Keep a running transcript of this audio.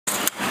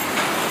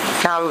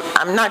Now,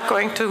 I'm not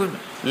going to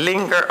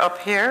linger up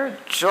here.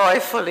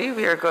 Joyfully,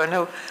 we are going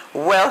to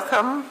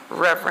welcome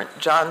Rev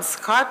John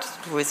Scott,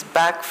 who is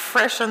back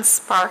fresh and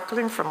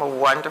sparkling from a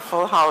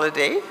wonderful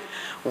holiday,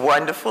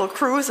 wonderful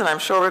cruise, and I'm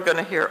sure we're going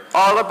to hear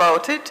all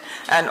about it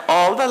and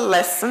all the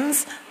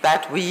lessons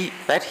that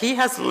he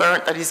has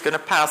learned that he's going to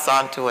pass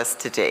on to us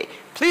today.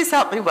 Please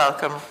help me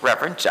welcome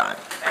Rev John.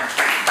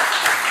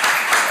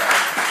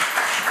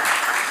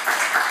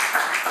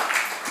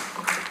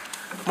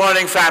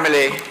 Morning,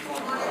 family.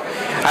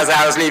 As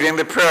I was leaving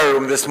the prayer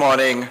room this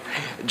morning,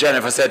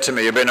 Jennifer said to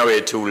me, "You've been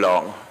away too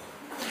long."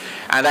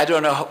 And I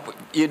don't know,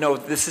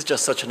 this is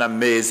just such an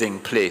amazing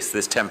place,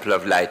 this Temple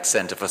of Light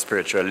Center for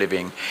Spiritual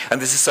Living.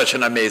 And this is such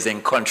an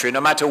amazing country.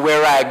 No matter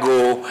where I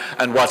go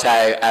and what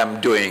I am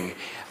doing,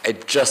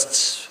 it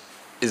just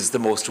is the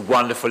most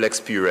wonderful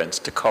experience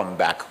to come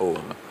back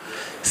home.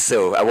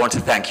 So I want to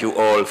thank you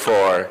all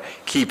for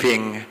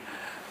keeping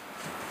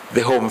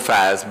the home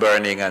fires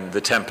burning and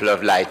the Temple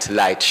of light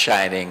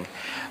shining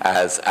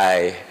as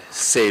I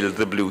sailed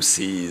the blue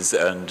seas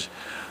and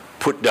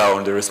put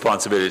down the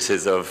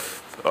responsibilities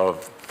of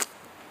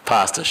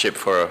pastorship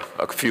for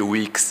a few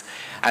weeks.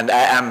 And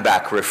I am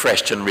back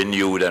refreshed and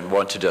renewed and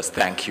want to just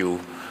thank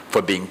you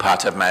for being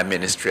part of my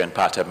ministry and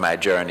part of my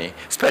journey.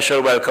 Special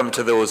welcome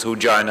to those who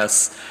join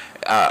us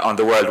on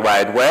the World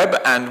Wide Web,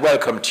 and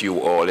welcome to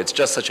you all. It's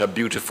just such a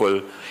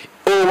beautiful,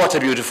 oh, what a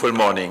beautiful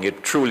morning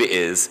it truly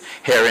is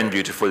here in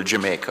beautiful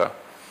Jamaica.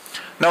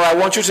 Now, I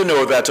want you to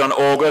know that on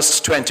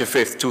August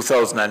 25th,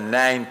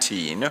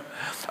 2019,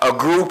 a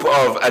group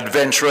of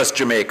adventurous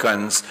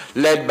Jamaicans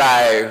led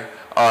by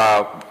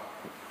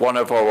one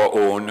of our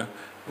own,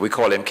 we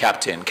call him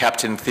Captain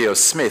Theo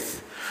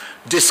Smith,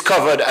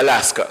 discovered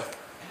Alaska.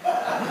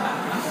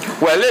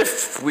 Well,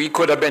 if we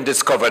could have been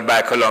discovered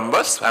by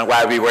Columbus, and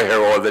why we were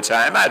here all the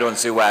time, I don't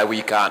see why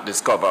we can't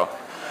discover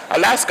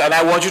Alaska. And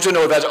I want you to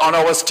know that on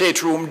our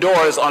stateroom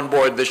doors on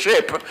board the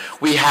ship,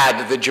 we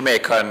had the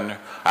Jamaican,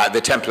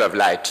 the Temple of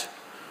Light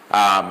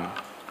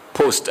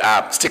post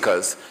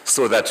stickers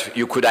so that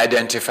you could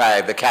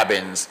identify the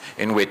cabins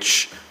in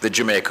which the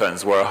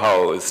Jamaicans were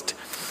housed.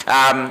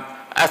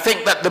 I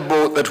think that the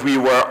boat that we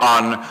were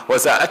on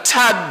was a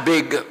tad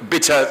bit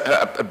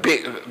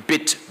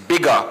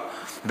bigger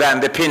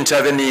than the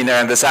Pinta, the Nina,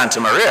 and the Santa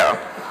Maria.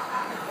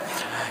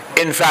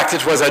 In fact,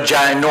 it was a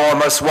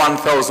ginormous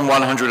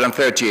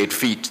 1,138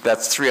 feet,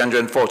 that's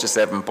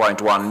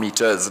 347.1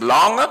 meters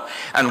long,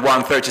 and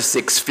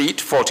 136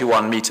 feet,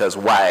 41 meters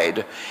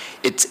wide.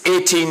 It's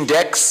 18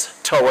 decks,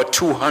 tower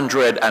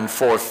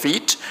 204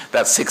 feet,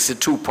 that's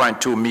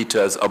 62.2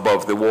 meters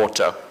above the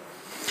water.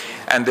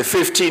 And the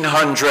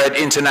 1,500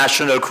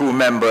 international crew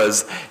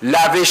members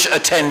lavish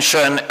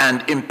attention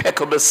and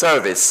impeccable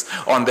service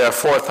on their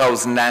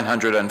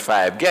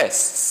 4,905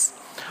 guests,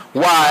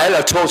 while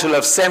a total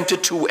of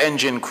 72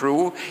 engine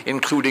crew,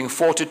 including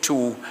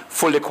 42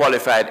 fully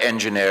qualified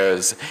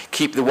engineers,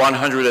 keep the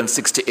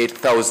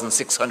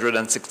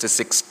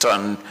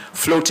 168,666-ton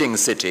floating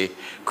city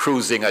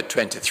cruising at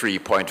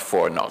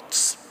 23.4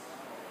 knots.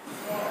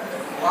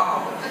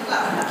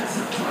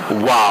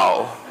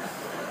 Wow.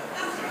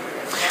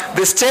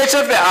 The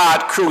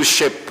state-of-the-art cruise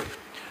ship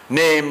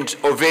named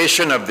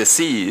Ovation of the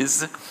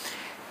Seas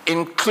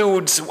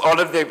includes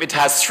it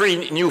has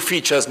 3 new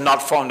features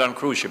not found on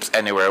cruise ships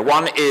anywhere.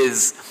 One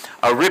is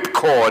a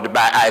ripcord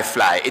by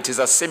iFly. It is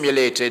a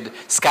simulated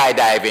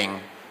skydiving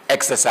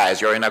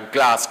exercise. You're in a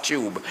glass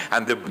tube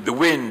and the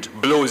wind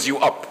blows you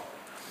up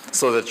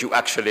so that you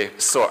actually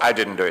soar. I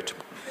didn't do it.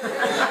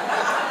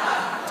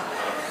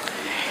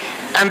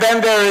 And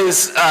then there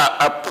is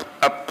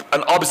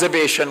an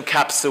observation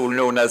capsule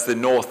known as the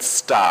North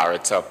Star.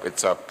 It's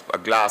a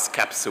glass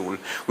capsule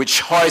which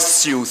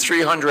hoists you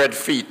 300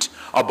 feet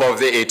above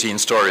the 18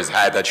 stories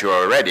high that you're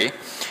already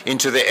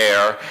into the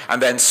air,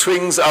 and then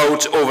swings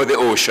out over the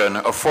ocean,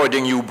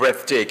 affording you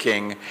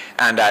breathtaking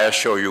and, I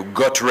assure you,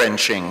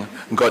 gut-wrenching,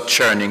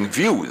 gut-churning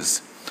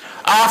views.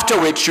 After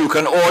which you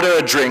can order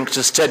a drink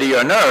to steady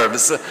your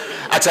nerves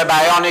at a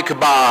bionic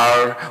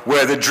bar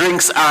where the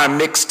drinks are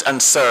mixed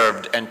and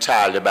served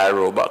entirely by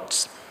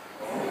robots.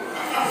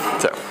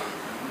 So,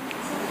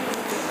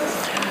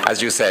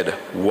 as you said,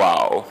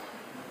 wow.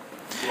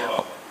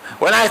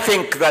 When I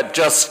think that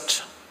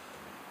just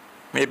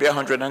maybe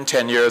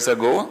 110 years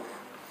ago,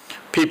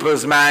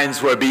 people's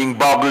minds were being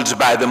boggled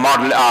by the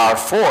Model R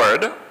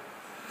Ford,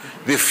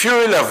 the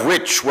fuel of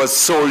which was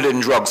sold in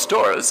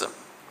drugstores.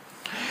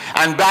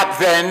 And back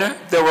then,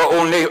 there were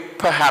only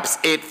perhaps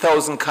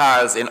 8,000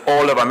 cars in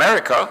all of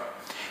America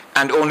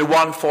and only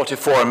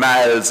 144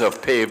 miles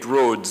of paved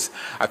roads.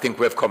 I think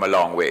we've come a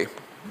long way.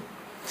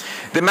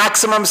 The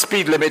maximum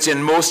speed limit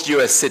in most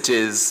US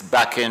cities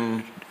back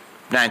in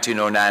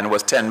 1909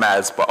 was 10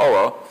 miles per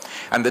hour,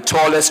 and the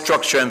tallest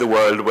structure in the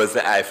world was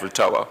the Eiffel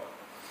Tower.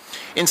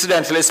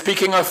 Incidentally,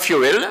 speaking of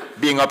fuel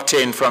being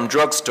obtained from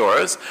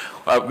drugstores,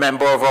 a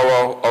member of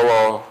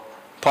our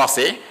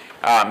posse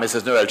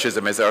Mrs. Noel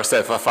Chisholm is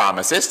herself a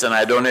pharmacist, and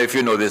I don't know if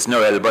you know this,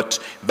 Noel, but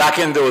back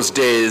in those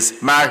days,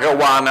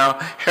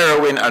 marijuana,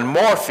 heroin, and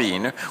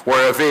morphine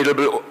were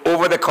available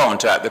over the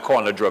counter at the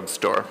corner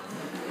drugstore.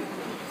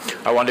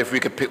 I wonder if we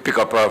could pick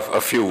up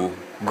a few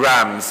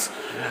grams.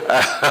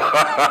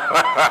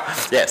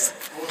 Yes.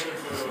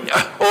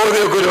 Oh,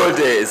 the good old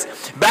days.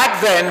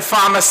 Back then,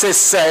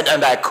 pharmacists said,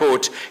 and I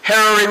quote,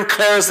 heroin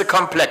clears the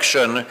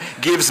complexion,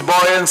 gives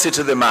buoyancy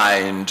to the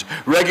mind,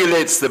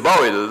 regulates the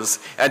bowels,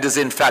 and is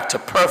in fact a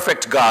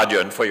perfect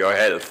guardian for your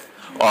health,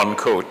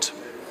 unquote.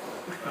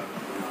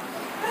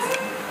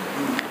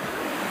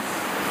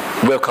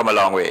 We've come a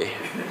long way.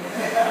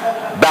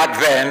 Back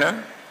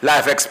then,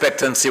 life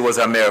expectancy was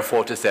a mere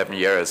 47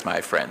 years, my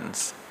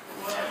friends.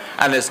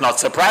 And it's not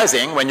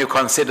surprising when you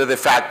consider the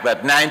fact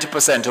that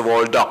 90% of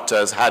all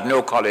doctors had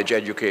no college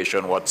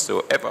education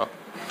whatsoever.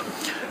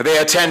 They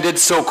attended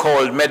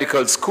so-called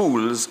medical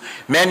schools,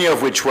 many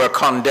of which were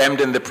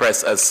condemned in the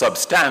press as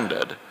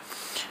substandard.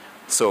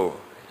 So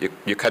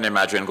you can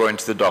imagine going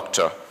to the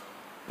doctor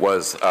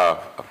was a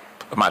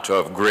matter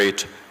of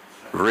great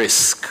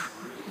risk.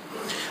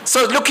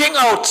 So looking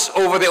out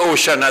over the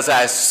ocean as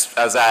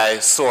I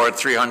soared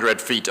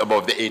 300 feet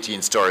above the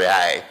 18-story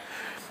high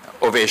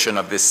ovation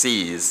of the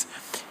seas,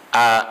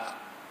 I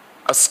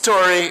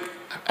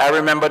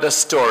remembered a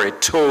story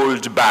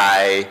told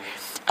by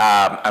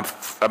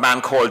a man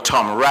called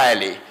Tom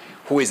Riley,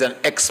 who is an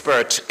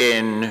expert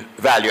in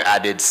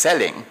value-added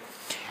selling.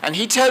 And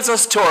he tells a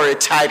story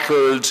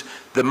titled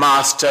The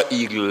Master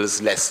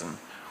Eagle's Lesson,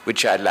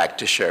 which I'd like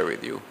to share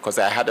with you, because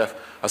I had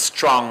a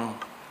strong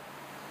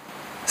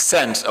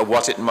sense of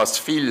what it must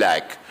feel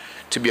like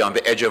to be on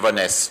the edge of a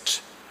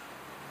nest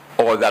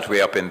all that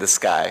way up in the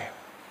sky.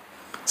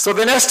 So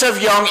the nest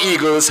of young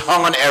eagles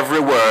hung on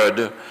every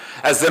word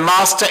as the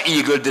master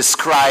eagle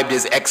described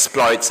his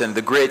exploits in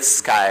the great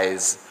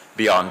skies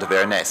beyond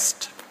their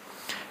nest.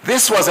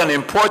 This was an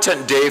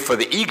important day for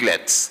the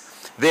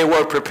eaglets. They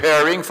were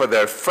preparing for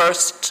their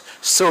first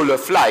solo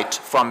flight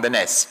from the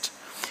nest,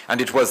 and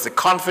it was the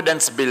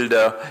confidence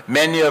builder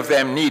many of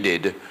them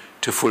needed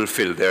to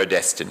fulfill their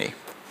destiny.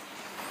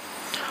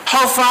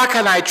 "How far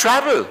can I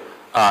travel?"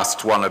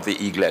 asked one of the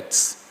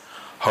eaglets.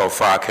 "How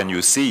far can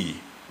you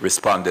see?"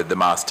 responded the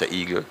master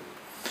eagle.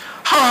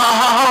 How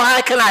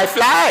high can I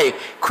fly?"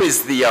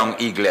 quizzed the young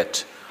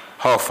eaglet.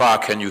 "How far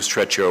can you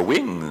stretch your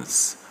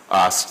wings?"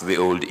 asked the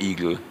old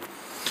eagle.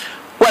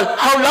 "Well,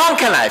 how long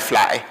can I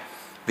fly?"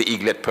 the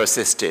eaglet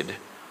persisted.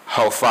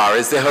 "How far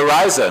is the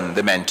horizon?"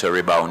 the mentor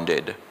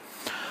rebounded.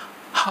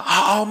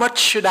 How much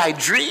should I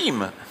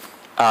dream?"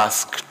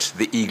 asked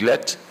the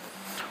eaglet.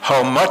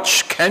 "How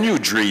much can you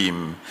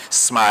dream?"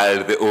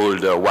 smiled the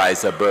older,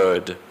 wiser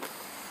bird.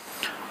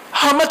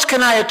 "How much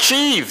can I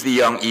achieve?" the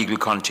young eagle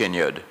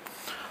continued.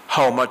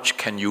 "How much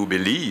can you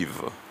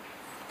believe?"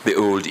 the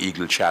old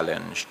eagle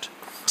challenged.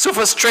 So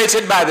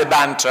frustrated by the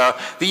banter,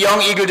 the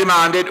young eagle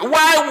demanded,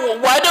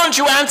 Why don't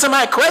you answer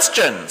my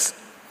questions?"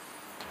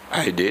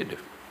 "I did."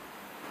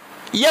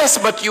 "Yes,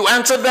 but you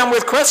answered them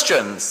with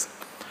questions."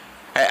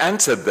 "I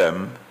answered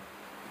them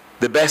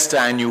the best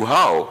I knew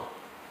how."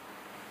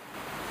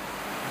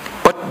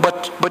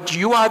 But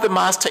you are the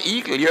master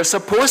eagle. You're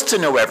supposed to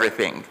know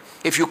everything.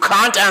 If you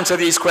can't answer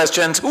these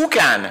questions, who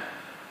can?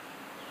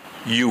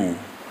 "You,"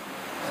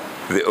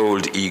 the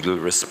old eagle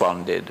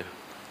responded.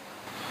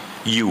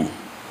 "You."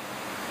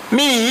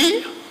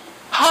 "Me?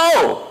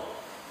 How?"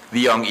 The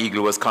young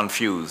eagle was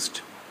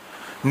confused.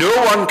 "No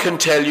one can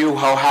tell you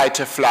how high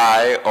to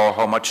fly or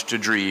how much to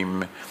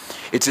dream.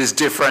 It is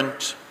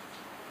different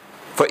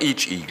for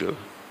each eagle.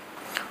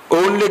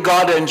 Only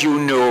God and you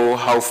know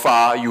how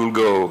far you'll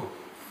go.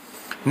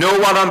 No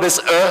one on this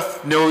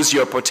earth knows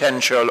your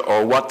potential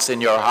or what's in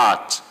your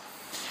heart.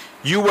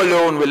 You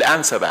alone will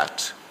answer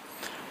that.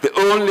 The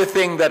only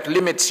thing that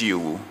limits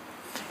you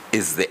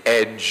is the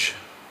edge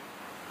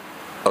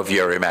of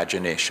your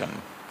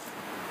imagination.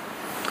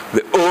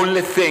 The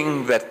only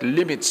thing that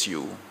limits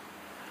you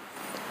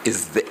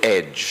is the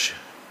edge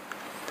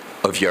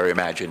of your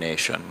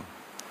imagination."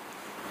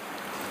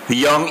 The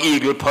young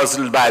eagle,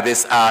 puzzled by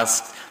this,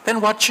 asked, "Then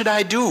what should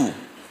I do?"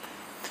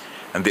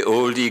 And the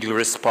old eagle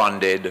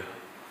responded,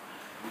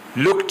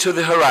 "Look to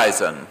the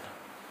horizon,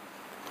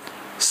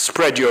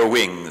 spread your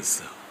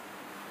wings,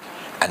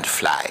 and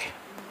fly."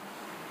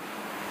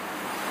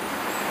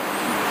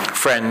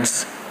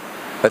 Friends,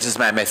 that is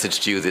my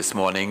message to you this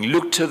morning.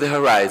 Look to the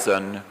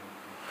horizon,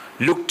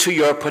 look to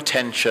your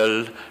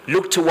potential,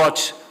 look to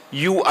what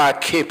you are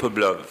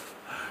capable of.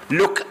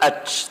 Look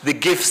at the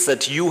gifts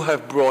that you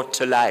have brought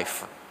to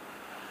life.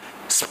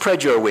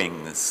 Spread your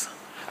wings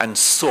and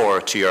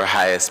soar to your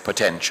highest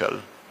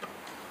potential.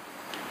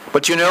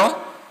 But you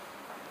know,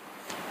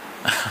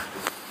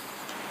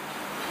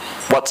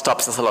 what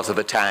stops us a lot of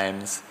the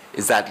times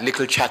is that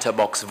little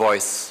chatterbox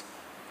voice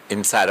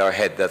inside our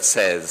head that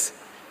says,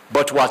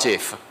 "But what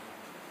if?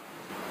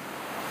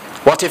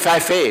 What if I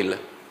fail?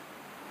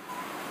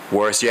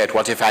 Worse yet,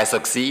 what if I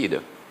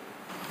succeed?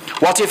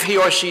 What if he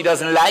or she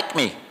doesn't like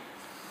me?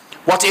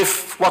 What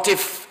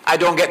if I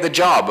don't get the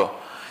job?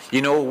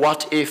 You know,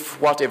 what if,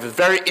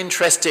 very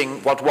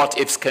interesting what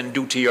ifs can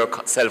do to your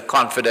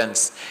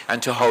self-confidence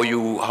and to how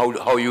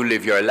you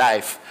live your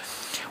life.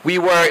 We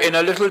were in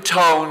a little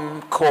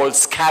town called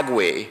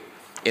Skagway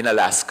in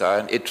Alaska,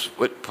 and it's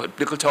a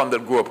little town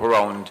that grew up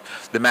around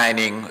the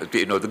mining,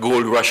 you know, the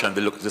gold rush and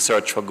the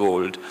search for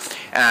gold,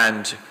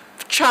 and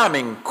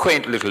charming,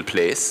 quaint little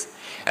place.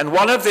 And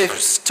one of the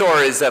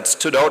stories that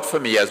stood out for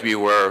me as we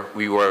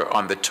were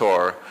on the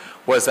tour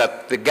was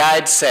that the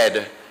guide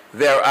said,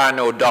 there are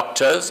no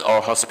doctors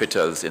or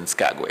hospitals in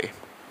Skagway.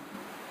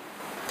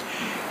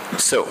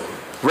 So,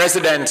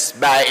 residents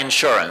buy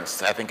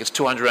insurance. I think it's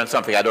 200 and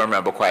something, I don't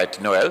remember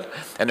quite, Noel.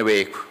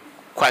 Anyway,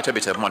 quite a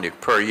bit of money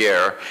per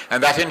year.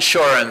 And that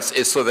insurance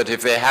is so that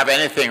if they have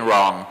anything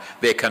wrong,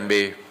 they can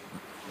be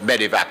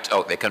medevaced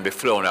out, they can be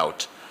flown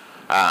out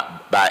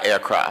by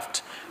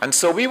aircraft. And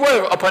so we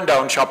were up and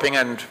down shopping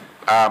and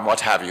what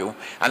have you.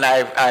 And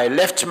I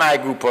left my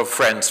group of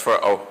friends for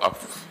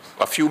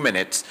a few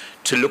minutes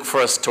to look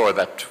for a store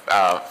that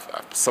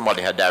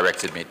somebody had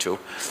directed me to.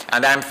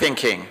 And I'm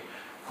thinking,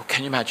 oh,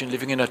 can you imagine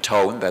living in a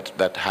town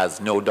that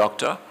has no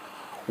doctor?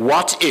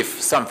 What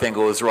if something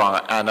goes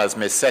wrong and as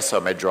Miss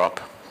Cessa may drop?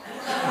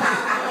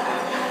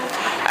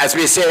 As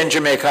we say in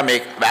Jamaica,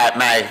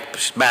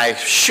 my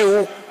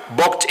shoe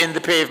bucked in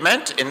the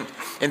pavement,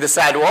 in the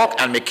sidewalk,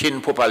 and my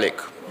kin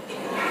pupalik.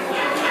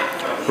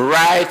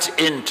 Right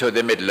into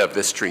the middle of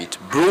the street.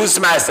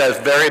 Bruised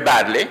myself very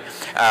badly.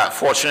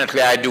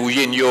 Fortunately, I do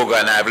yin yoga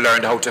and I've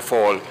learned how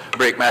to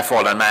break my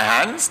fall on my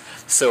hands.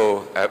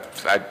 So,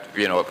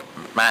 you know,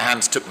 my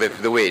hands took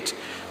the weight.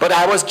 But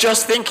I was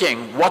just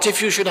thinking, what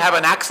if you should have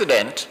an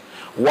accident?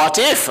 What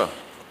if?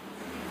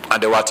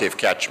 And the what if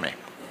catch me.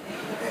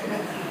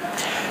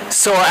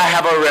 So I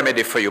have a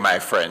remedy for you, my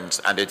friends,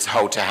 and it's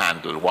how to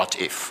handle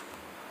what if.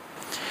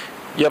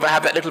 You ever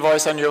have that little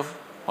voice on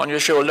your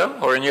shoulder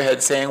or in your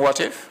head saying, what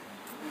if?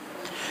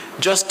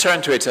 Just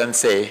turn to it and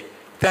say,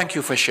 thank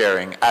you for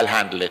sharing, I'll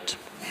handle it.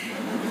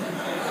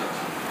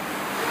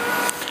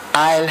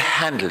 I'll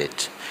handle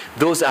it.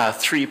 Those are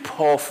three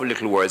powerful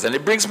little words. And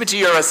it brings me to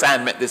your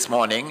assignment this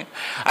morning.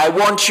 I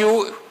want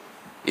you,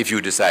 if you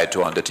decide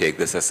to undertake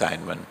this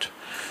assignment,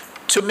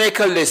 to make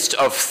a list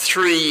of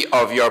 3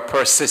 of your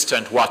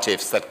persistent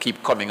what-ifs that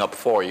keep coming up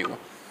for you.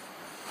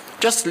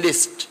 Just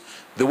list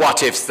the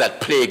what-ifs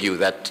that plague you,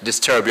 that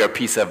disturb your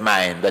peace of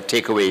mind, that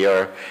take away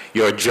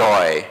your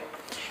joy.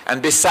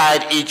 And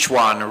beside each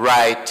one,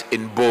 write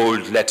in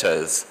bold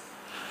letters,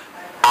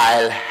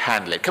 I'll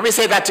handle it. Can we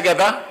say that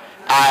together?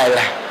 I'll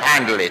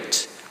handle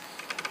it.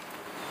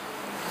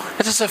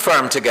 Let us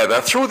affirm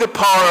together, through the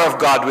power of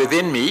God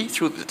within me,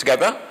 through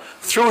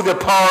the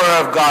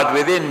power of God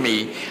within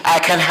me, I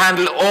can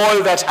handle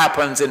all that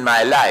happens in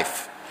my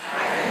life.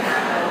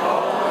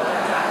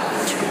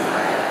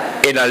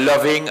 In a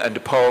loving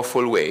and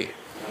powerful way.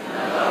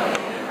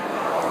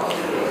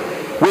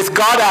 With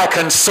God, I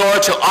can soar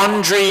to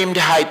undreamed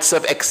heights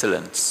of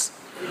excellence.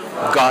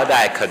 God,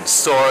 I can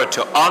soar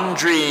to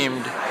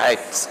undreamed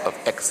heights of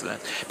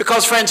excellence.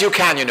 Because, friends, you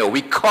can, you know,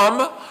 we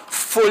come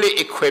fully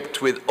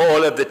equipped with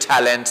all of the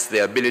talents,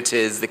 the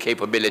abilities, the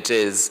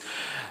capabilities,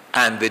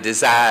 and the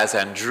desires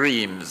and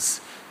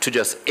dreams to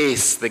just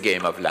ace the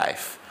game of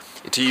life.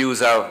 To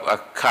use a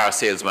car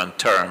salesman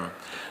term,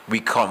 we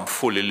come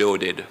fully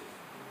loaded.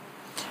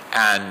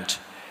 And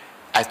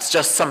it's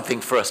just something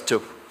for us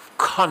to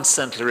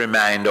constantly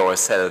remind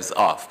ourselves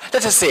of.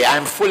 Let us say,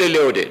 I'm fully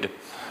loaded.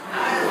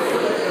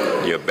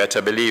 You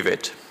better believe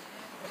it.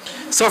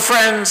 So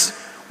friends,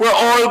 we're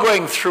all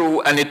going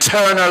through an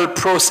eternal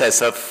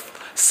process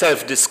of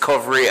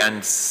self-discovery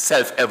and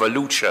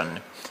self-evolution.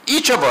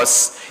 Each of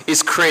us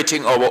is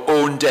creating our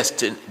own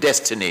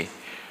destiny,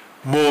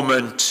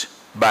 moment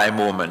by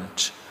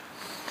moment,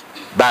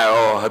 by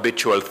our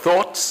habitual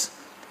thoughts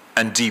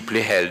and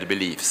deeply held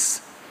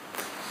beliefs.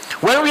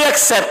 When we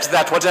accept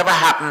that whatever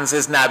happens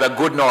is neither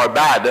good nor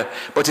bad,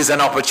 but is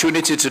an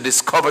opportunity to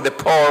discover the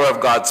power of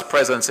God's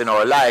presence in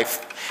our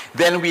life,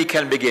 then we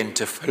can begin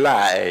to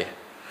fly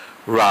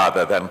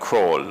rather than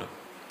crawl.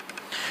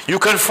 You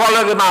can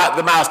follow the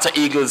Master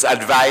Eagle's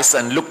advice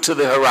and look to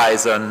the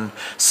horizon,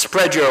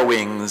 spread your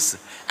wings,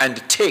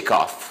 and take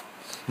off,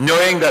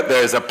 knowing that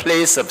there is a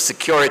place of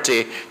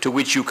security to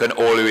which you can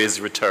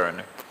always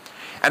return.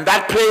 And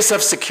that place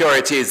of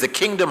security is the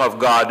kingdom of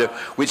God,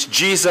 which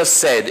Jesus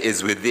said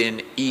is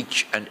within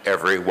each and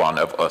every one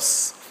of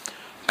us.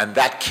 And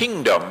that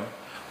kingdom,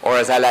 or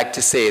as I like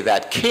to say,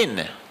 that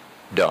kingdom,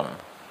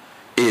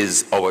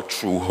 is our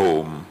true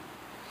home.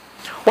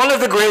 One of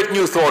the great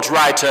New Thought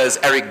writers,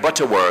 Eric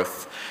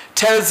Butterworth,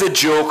 tells the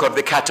joke of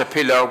the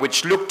caterpillar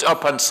which looked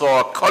up and saw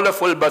a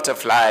colorful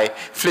butterfly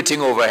flitting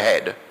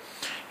overhead.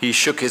 He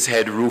shook his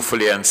head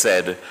ruefully and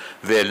said,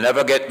 "They'll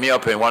never get me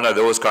up in one of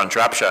those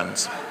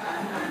contraptions."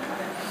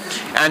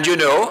 And you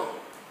know,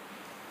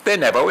 they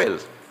never will.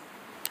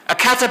 A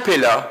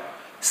caterpillar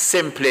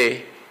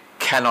simply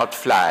cannot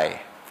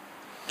fly.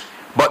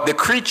 But the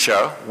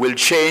creature will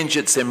change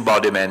its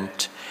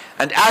embodiment,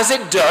 and as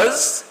it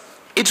does,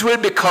 it will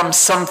become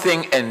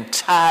something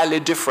entirely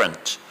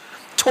different,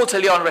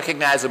 totally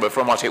unrecognizable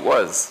from what it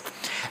was.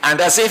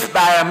 And as if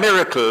by a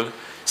miracle,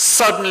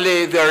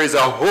 suddenly there is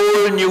a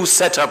whole new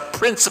set of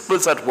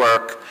principles at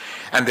work,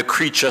 and the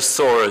creature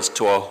soars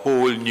to a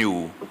whole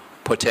new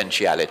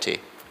potentiality.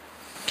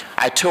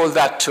 I told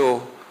that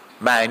to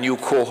my new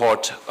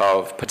cohort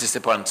of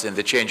participants in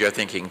the Change Your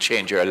Thinking,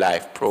 Change Your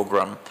Life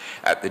program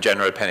at the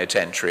General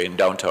Penitentiary in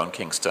downtown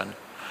Kingston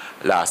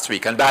last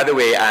week. And by the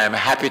way, I am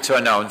happy to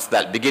announce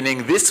that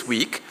beginning this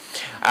week,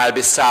 I'll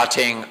be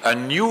starting a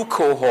new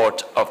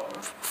cohort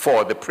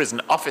for the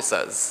prison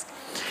officers.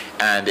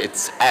 And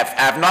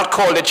I've not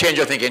called it Change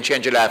Your Thinking,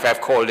 Change Your Life, I've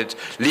called it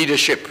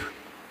leadership.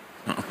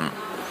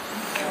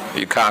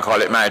 You can't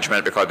call it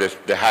management because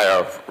the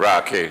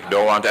hierarchy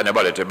don't want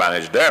anybody to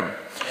manage them.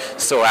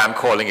 So I'm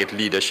calling it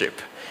leadership.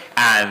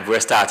 And we're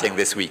starting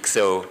this week.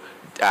 So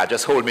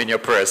just hold me in your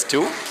prayers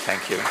too.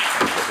 Thank you.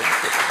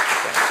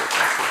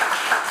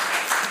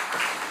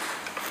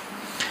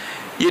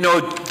 You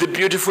know, the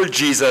beautiful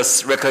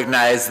Jesus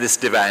recognized this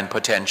divine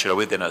potential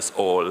within us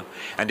all.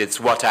 And it's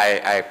what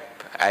I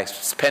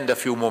spend a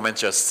few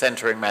moments just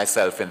centering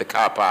myself in the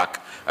car park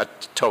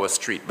at Tower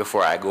Street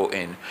before I go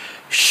in.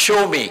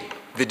 Show me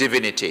the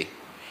divinity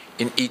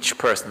in each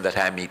person that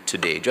I meet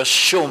today. Just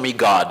show me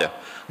God.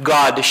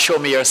 God, show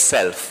me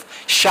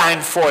yourself.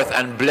 Shine forth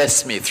and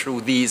bless me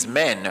through these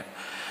men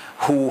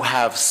who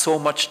have so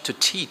much to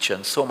teach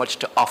and so much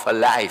to offer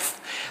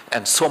life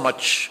and so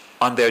much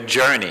on their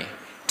journey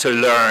to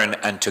learn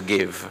and to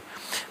give,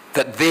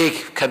 that they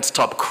can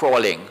stop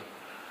crawling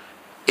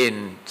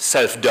in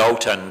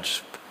self-doubt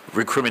and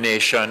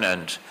recrimination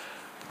and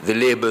the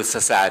labels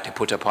society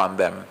put upon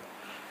them,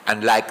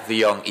 and like the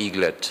young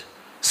eaglet,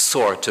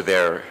 soar to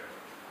their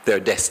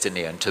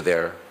destiny and to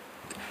the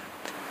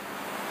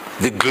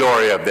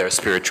glory of their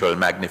spiritual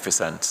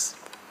magnificence.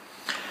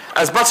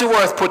 As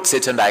Butterworth puts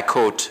it, and I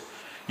quote,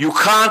 "You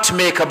can't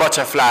make a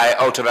butterfly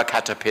out of a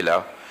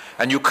caterpillar,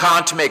 and you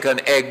can't make an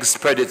egg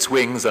spread its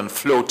wings and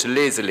float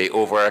lazily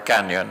over a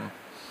canyon.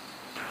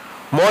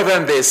 More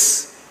than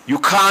this, you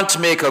can't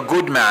make a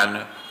good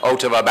man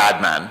out of a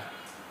bad man.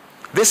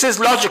 This is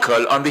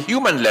logical on the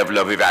human level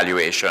of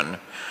evaluation,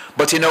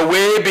 but in a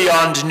way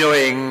beyond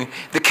knowing,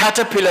 the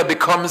caterpillar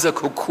becomes a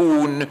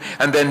cocoon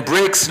and then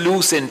breaks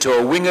loose into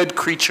a winged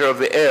creature of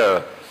the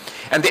air.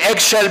 And the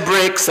eggshell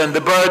breaks and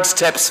the bird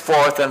steps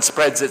forth and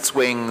spreads its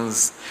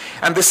wings.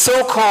 And the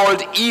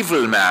so-called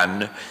evil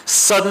man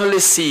suddenly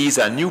sees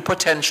a new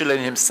potential in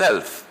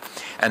himself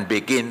and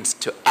begins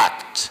to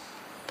act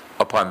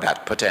upon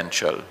that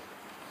potential.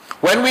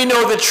 When we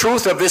know the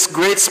truth of this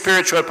great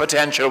spiritual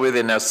potential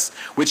within us,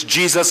 which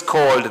Jesus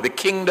called the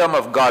kingdom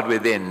of God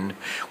within,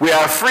 we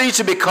are free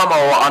to become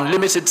our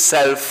unlimited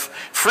self,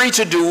 free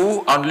to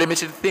do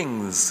unlimited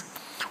things.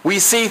 We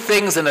see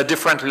things in a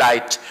different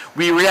light.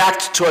 We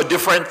react to a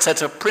different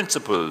set of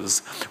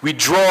principles. We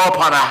draw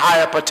upon a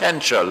higher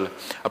potential,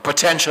 a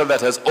potential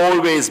that has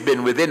always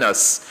been within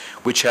us,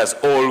 which has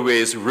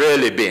always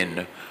really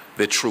been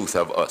the truth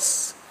of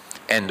us."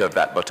 End of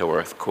that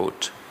Butterworth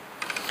quote.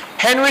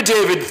 Henry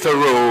David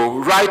Thoreau,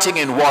 writing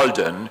in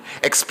Walden,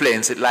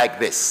 explains it like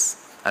this,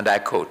 and I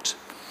quote,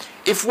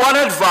 "If one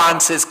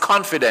advances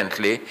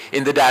confidently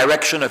in the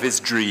direction of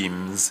his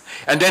dreams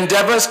and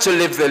endeavors to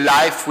live the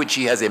life which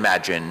he has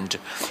imagined,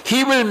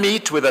 he will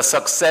meet with a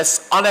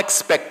success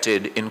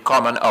unexpected in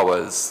common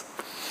hours.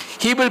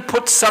 He will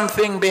put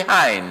something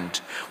behind,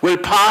 will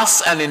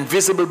pass an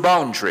invisible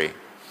boundary.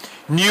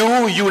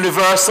 New,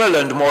 universal,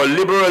 and more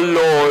liberal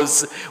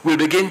laws will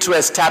begin to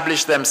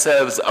establish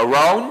themselves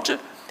around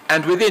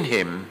and within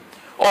him,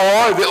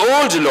 or the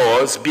old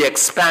laws be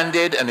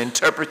expanded and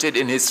interpreted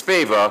in his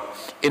favor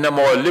in a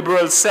more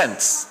liberal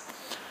sense."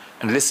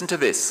 And listen to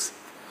this.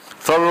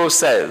 Thoreau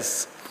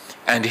says,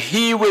 "And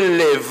he will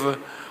live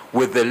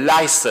with the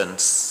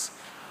license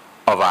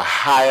of a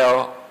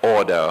higher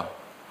order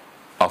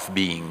of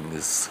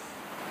beings."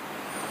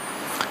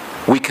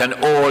 We can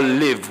all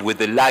live with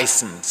the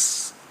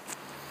license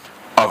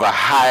of a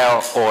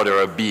higher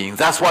order of beings.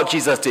 That's what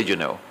Jesus did, you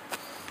know.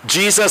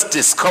 Jesus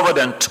discovered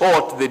and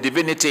taught the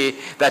divinity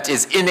that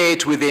is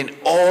innate within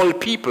all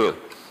people.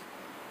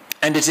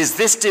 And it is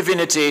this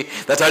divinity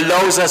that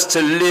allows us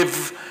to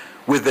live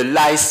with the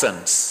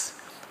license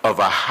of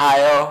a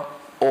higher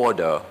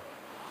order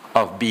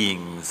of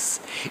beings.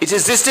 It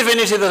is this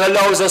divinity that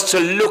allows us to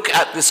look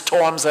at the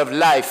storms of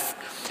life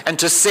and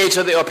to say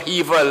to the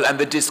upheaval and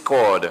the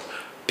discord,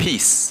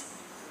 "Peace,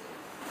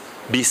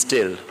 be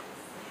still."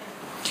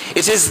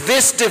 It is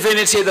this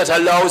divinity that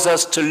allows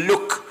us to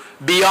look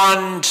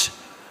beyond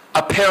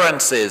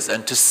appearances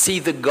and to see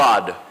the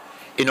God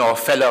in our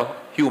fellow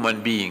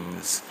human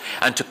beings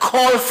and to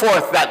call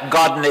forth that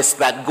godness,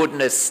 that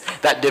goodness,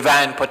 that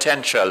divine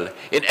potential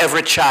in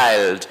every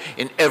child,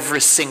 in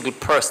every single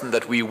person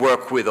that we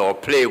work with or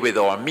play with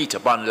or meet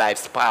upon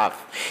life's path.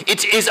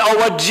 It is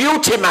our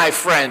duty, my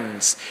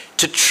friends,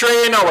 to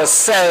train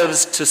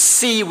ourselves to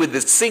see with the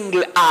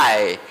single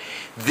eye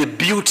the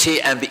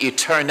beauty and the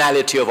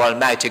eternality of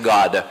Almighty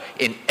God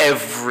in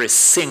every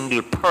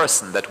single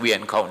person that we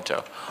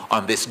encounter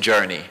on this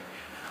journey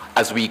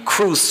as we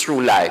cruise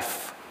through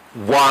life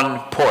one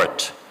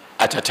port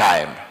at a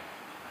time.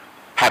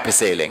 Happy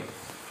sailing.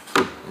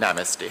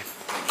 Namaste.